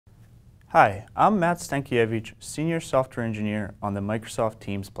Hi, I'm Matt Stankiewicz, Senior Software Engineer on the Microsoft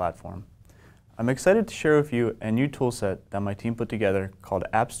Teams platform. I'm excited to share with you a new toolset that my team put together called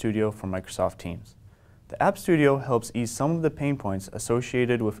App Studio for Microsoft Teams. The App Studio helps ease some of the pain points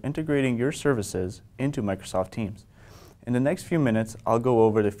associated with integrating your services into Microsoft Teams. In the next few minutes, I'll go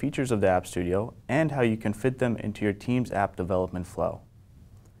over the features of the App Studio and how you can fit them into your Teams app development flow.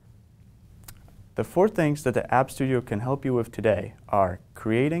 The 4 things that the App Studio can help you with today are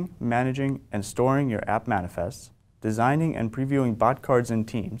creating, managing, and storing your app manifests, designing and previewing bot cards in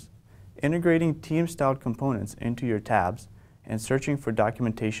Teams, integrating Teams-styled components into your tabs, and searching for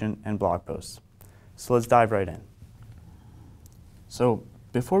documentation and blog posts. So let's dive right in. So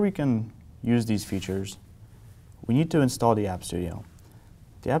before we can use these features, we need to install the App Studio.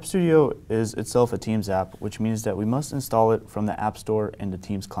 The App Studio is itself a Teams app, which means that we must install it from the App Store in the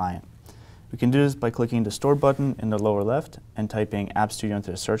Teams client. We can do this by clicking the Store button in the lower left and typing App Studio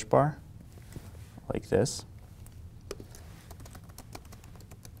into the search bar, like this.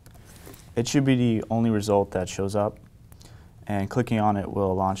 It should be the only result that shows up, and clicking on it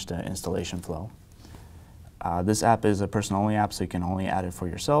will launch the installation flow. This app is a person-only app, so you can only add it for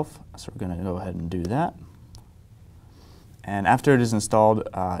yourself. So we're going to go ahead and do that. And after it is installed,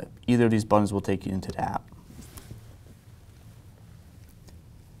 either of these buttons will take you into the app.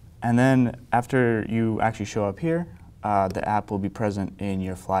 And then after you actually show up here, the app will be present in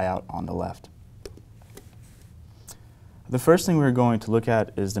your flyout on the left. The first thing we're going to look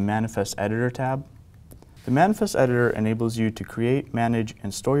at is the Manifest Editor tab. The Manifest Editor enables you to create, manage,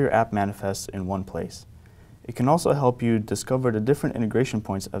 and store your app manifests in one place. It can also help you discover the different integration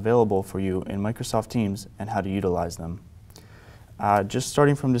points available for you in Microsoft Teams and how to utilize them. Just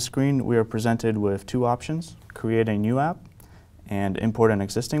starting from the screen, we are presented with 2 options: create a new app and import an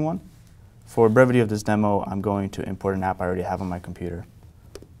existing one. For brevity of this demo, I'm going to import an app I already have on my computer.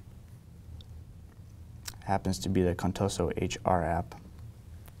 Happens to be the Contoso HR app.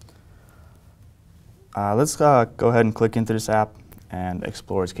 Let's go ahead and click into this app and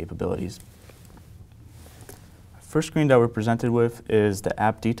explore its capabilities. First screen that we're presented with is the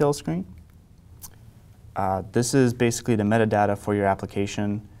app details screen. This is basically the metadata for your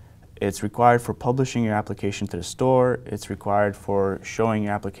application. It's required for publishing your application to the store, it's required for showing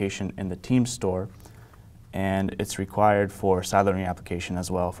your application in the Teams store, and it's required for siloing your application as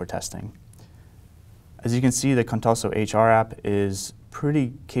well for testing. As you can see, the Contoso HR app is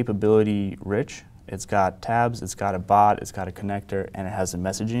pretty capability rich. It's got tabs, it's got a bot, it's got a connector, and it has a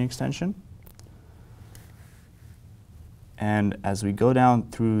messaging extension. And as we go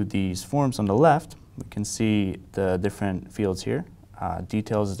down through these forms on the left, we can see the different fields here.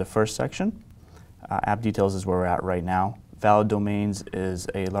 Details is the first section. App details is where we're at right now. Valid domains is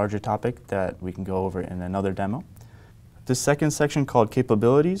a larger topic that we can go over in another demo. This second section, called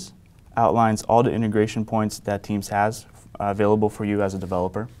capabilities, outlines all the integration points that Teams has available for you as a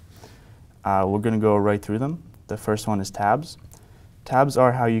developer. We're going to go right through them. The first one is tabs. Tabs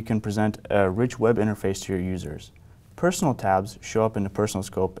are how you can present a rich web interface to your users. Personal tabs show up in the personal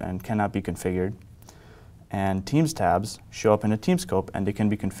scope and cannot be configured. And Teams tabs show up in a team scope, and they can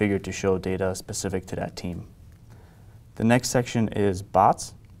be configured to show data specific to that team. The next section is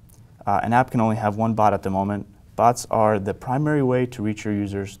bots. An app can only have one bot at the moment. Bots are the primary way to reach your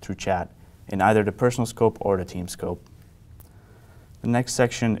users through chat in either the personal scope or the team scope. The next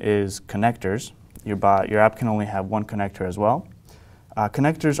section is connectors. Your app can only have one connector as well.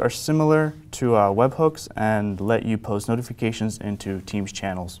 Connectors are similar to webhooks and let you post notifications into Teams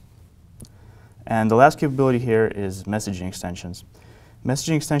channels. And the last capability here is messaging extensions.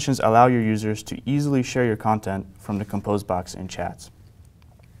 Messaging extensions allow your users to easily share your content from the compose box in chats.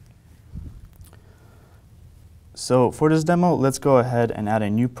 So for this demo, let's go ahead and add a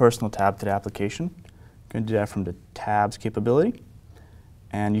new personal tab to the application. I'm going to do that from the tabs capability.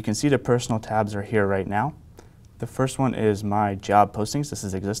 And you can see the personal tabs are here right now. The first one is my job postings. This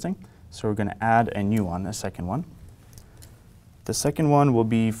is existing. So we're going to add a new one, a second one. The second one will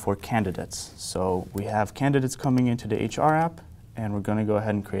be for candidates. So we have candidates coming into the HR app, and we're going to go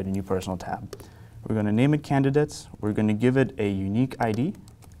ahead and create a new personal tab. We're going to name it candidates. We're going to give it a unique ID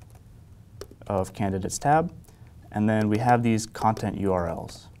of candidates tab, and then we have these content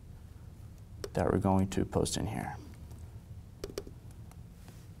URLs that we're going to post in here.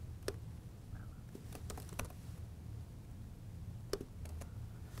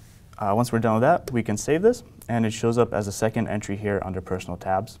 Once we're done with that, we can save this, and it shows up as a second entry here under personal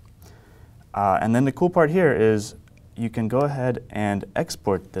tabs. And then the cool part here is you can go ahead and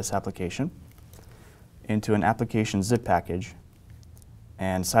export this application into an application zip package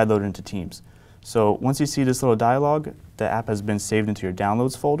and sideload it into Teams. So once you see this little dialog, the app has been saved into your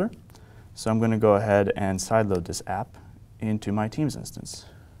downloads folder. So I'm going to go ahead and sideload this app into my Teams instance.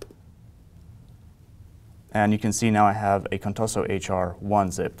 And you can see now I have a Contoso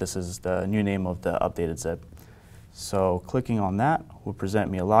HR1 zip. This is the new name of the updated zip. So clicking on that will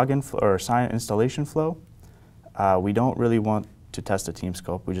present me a login or sign installation flow. We don't really want to test the team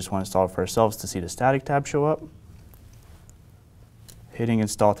scope. We just want to install it for ourselves to see the static tab show up. Hitting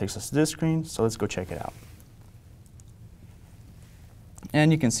install takes us to this screen, so let's go check it out.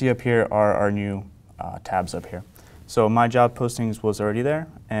 And you can see up here are our new tabs up here. So my job postings was already there,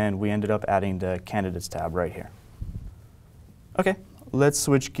 and we ended up adding the candidates tab right here. Okay, let's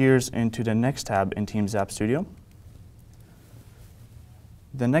switch gears into the next tab in Teams App Studio.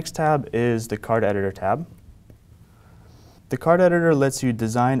 The next tab is the card editor tab. The card editor lets you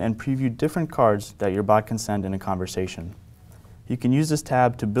design and preview different cards that your bot can send in a conversation. You can use this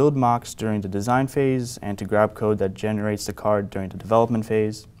tab to build mocks during the design phase and to grab code that generates the card during the development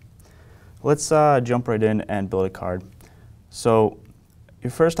phase. Let's jump right in and build a card. So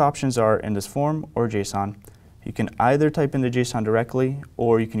your first options are in this form or JSON. You can either type in the JSON directly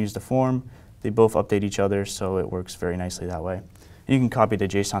or you can use the form. They both update each other, so it works very nicely that way. You can copy the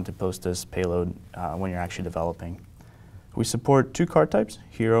JSON to post this payload when you're actually developing. We support two card types,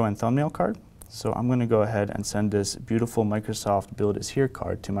 hero and thumbnail card. So I'm going to go ahead and send this beautiful Microsoft Build is Here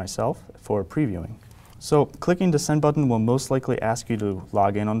card to myself for previewing. So clicking the send button will most likely ask you to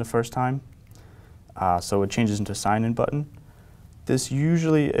log in on the first time. So it changes into a sign-in button. This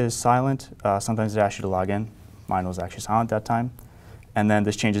usually is silent. Sometimes it asks you to log in. Mine was actually silent that time. And then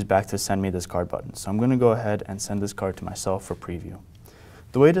this changes back to send me this card button. So I'm going to go ahead and send this card to myself for preview.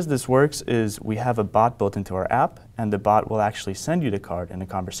 The way this works is we have a bot built into our app, and the bot will actually send you the card in a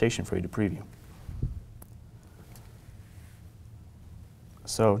conversation for you to preview.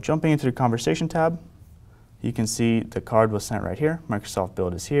 So jumping into the conversation tab, you can see the card was sent right here. Microsoft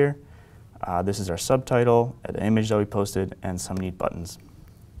Build is here. This is our subtitle, the image that we posted, and some neat buttons.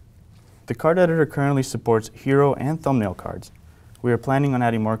 The card editor currently supports hero and thumbnail cards. We are planning on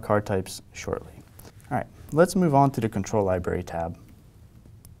adding more card types shortly. All right, let's move on to the control library tab.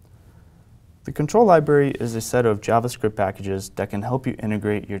 The control library is a set of JavaScript packages that can help you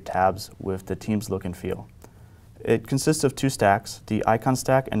integrate your tabs with the Teams look and feel. It consists of two stacks, the icon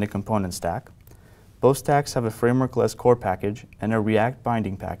stack and the component stack. Both stacks have a framework-less core package and a React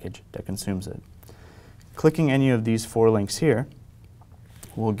binding package that consumes it. Clicking any of these four links here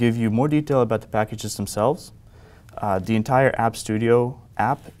will give you more detail about the packages themselves. The entire App Studio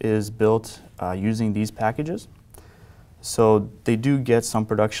app is built using these packages. So they do get some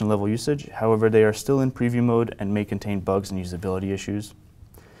production level usage, however they are still in preview mode and may contain bugs and usability issues.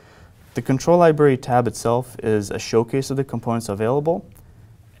 The control library tab itself is a showcase of the components available,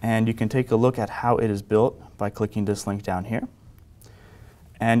 and you can take a look at how it is built by clicking this link down here.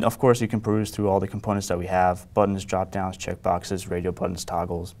 And of course you can peruse through all the components that we have: buttons, drop-downs, checkboxes, radio buttons,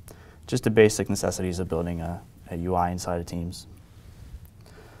 toggles, just the basic necessities of building a UI inside of Teams.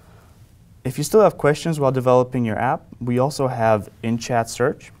 If you still have questions while developing your app, we also have in-chat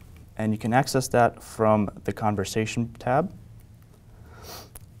search, and you can access that from the conversation tab.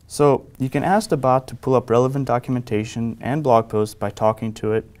 So you can ask the bot to pull up relevant documentation and blog posts by talking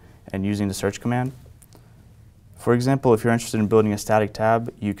to it and using the search command. For example, if you're interested in building a static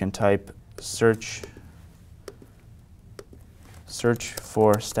tab, you can type search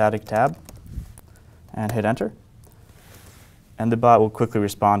for static tab and hit enter. And the bot will quickly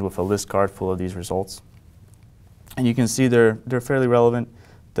respond with a list card full of these results. And you can see they're fairly relevant.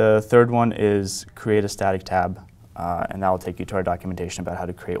 The third one is create a static tab, and that will take you to our documentation about how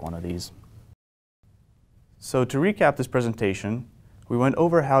to create one of these. So to recap this presentation, we went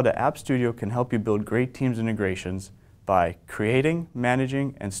over how the App Studio can help you build great Teams integrations by creating,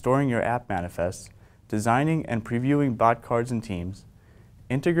 managing, and storing your app manifests, designing and previewing bot cards in Teams,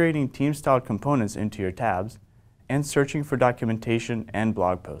 integrating Teams-styled components into your tabs, and searching for documentation and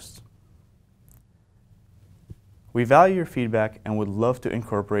blog posts. We value your feedback and would love to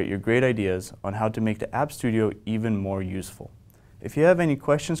incorporate your great ideas on how to make the App Studio even more useful. If you have any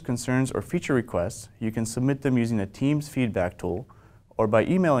questions, concerns, or feature requests, you can submit them using the Teams feedback tool or by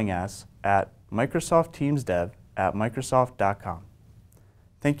emailing us at microsoftteamsdev@microsoft.com.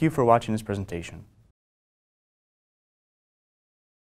 Thank you for watching this presentation.